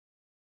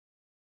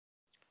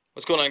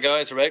What's going on,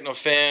 guys? Arachno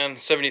Fan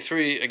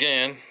 73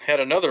 again.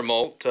 Had another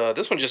molt.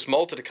 This one just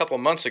molted a couple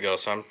of months ago,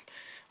 so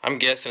I'm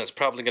guessing it's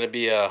probably going to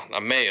be a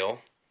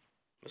male.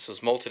 This is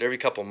molted every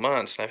couple of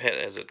months, and I've had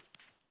it as a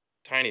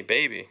tiny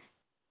baby.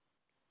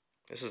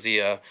 This is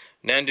the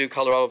Nandu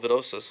Colorado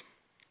Vidosas.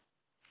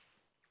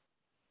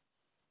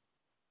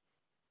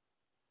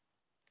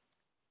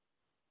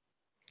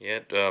 Yeah,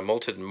 it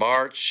molted in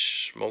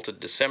March, molted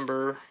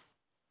December.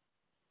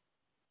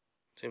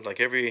 Seems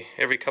like every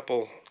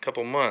couple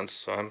months.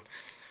 So I'm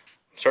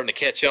starting to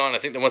catch on. I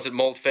think the ones that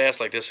molt fast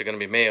like this are going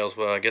to be males.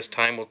 Well, I guess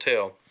time will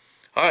tell.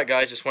 All right,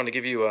 guys, just wanted to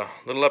give you a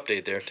little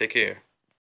update there. Take care.